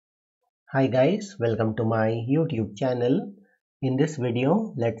Hi guys, welcome to my YouTube channel. In this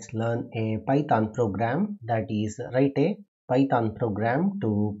video, let's learn a Python program, that is write a Python program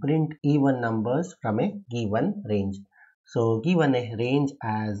to print even numbers from a given range. So given a range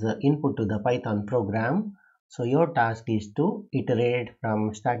as input to the Python program, so your task is to iterate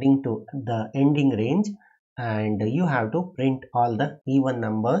from starting to the ending range, and you have to print all the even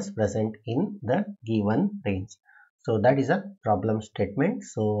numbers present in the given range. So that is a problem statement.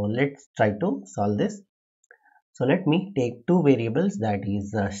 So let's try to solve this. So let me take two variables, that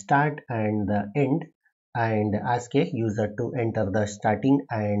is start and the end, and ask a user to enter the starting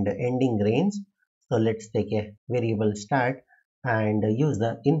and ending range. So let's take a variable start and use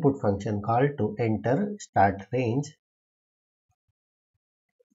the input function call to enter start range.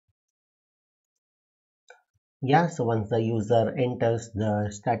 Yeah, so once the user enters the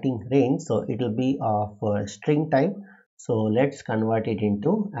starting range, so it will be of string type. So let's convert it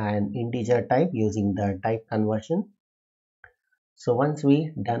into an integer type using the type conversion. So once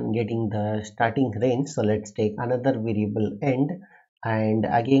we done getting the starting range, so let's take another variable end and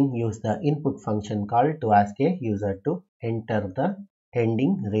again use the input function call to ask a user to enter the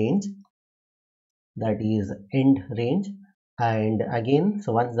ending range, that is end range. And again,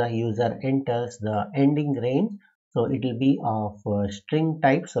 so once the user enters the ending range, so it will be of string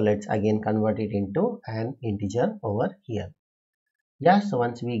type. So let's again convert it into an integer over here. Yeah, so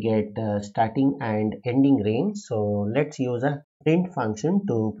once we get starting and ending range, so let's use a print function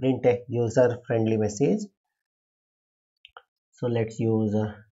to print a user friendly message. So let's use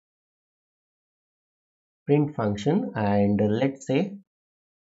a print function and let's say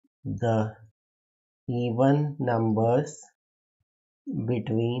the even numbers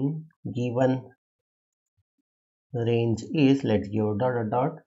between given range is, let's give dot dot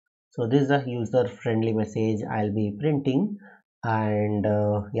dot. So this is a user friendly message I'll be printing. And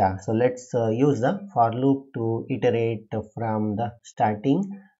yeah, so let's use the for loop to iterate from the starting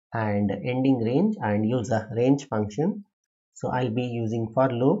and ending range and use the range function. So I'll be using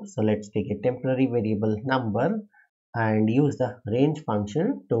for loop. So let's take a temporary variable number and use the range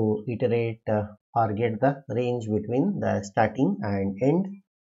function to iterate or get the range between the starting and end.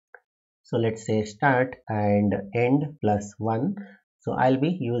 So let's say start and end plus 1. So I'll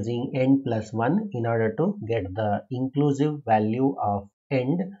be using end plus 1 in order to get the inclusive value of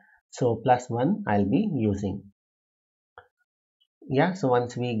end. So plus 1 I'll be using. Yeah, so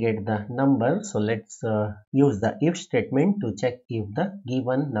once we get the number, so let's use the if statement to check if the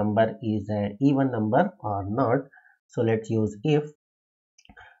given number is an even number or not. So let's use if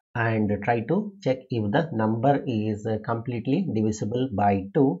and try to check if the number is completely divisible by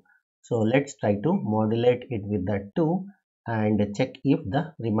 2. So let's try to modulate it with the 2 and check if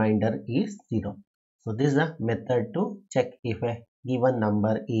the remainder is 0. So this is a method to check if a given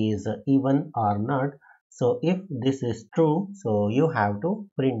number is even or not. So if this is true, so you have to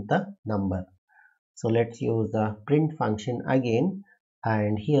print the number. So let's use the print function again,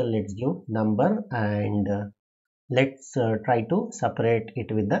 and here let's give number and let's try to separate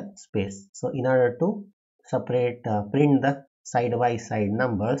it with the space. So in order to separate print the side by side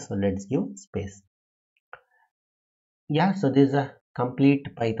numbers, so let's give space. Yeah, so this is a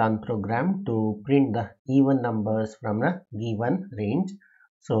complete Python program to print the even numbers from a given range.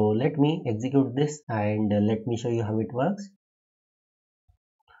 So let me execute this and let me show you how it works.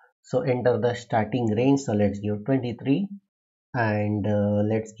 So enter the starting range, so let's give 23 and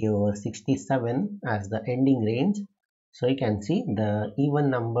let's give 67 as the ending range. So you can see the even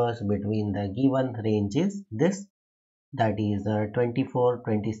numbers between the given range is this, that is 24,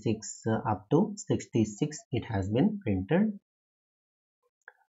 26 up to 66 it has been printed.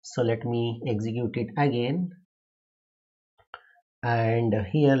 So let me execute it again and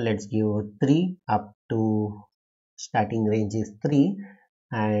here let's give 3 up to starting range is 3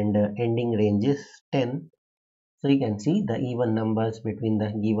 and ending range is 10. So you can see the even numbers between the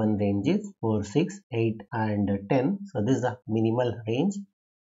given ranges 4, 6, 8 and 10. So this is the minimal range.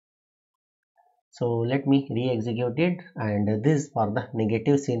 So let me re-execute it, and this is for the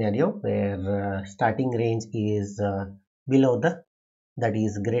negative scenario where starting range is below the, that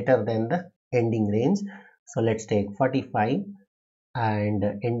is greater than the ending range. So let's take 45 and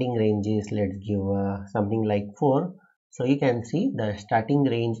ending range is, let's give something like 4. So you can see the starting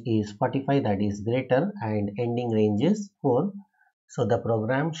range is 45, that is greater, and ending range is 4. So the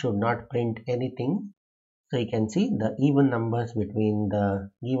program should not print anything. So you can see the even numbers between the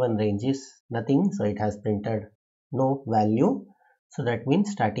given range is nothing. So it has printed no value. So that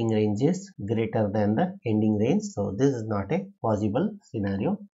means starting range is greater than the ending range. So this is not a possible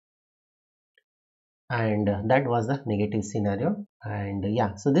scenario. And that was the negative scenario. And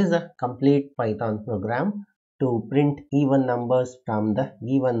yeah, so this is a complete Python program to print even numbers from the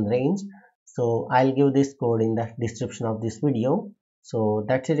given range. So I'll give this code in the description of this video. So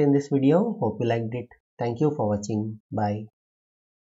that's it in this video. Hope you liked it. Thank you for watching. Bye.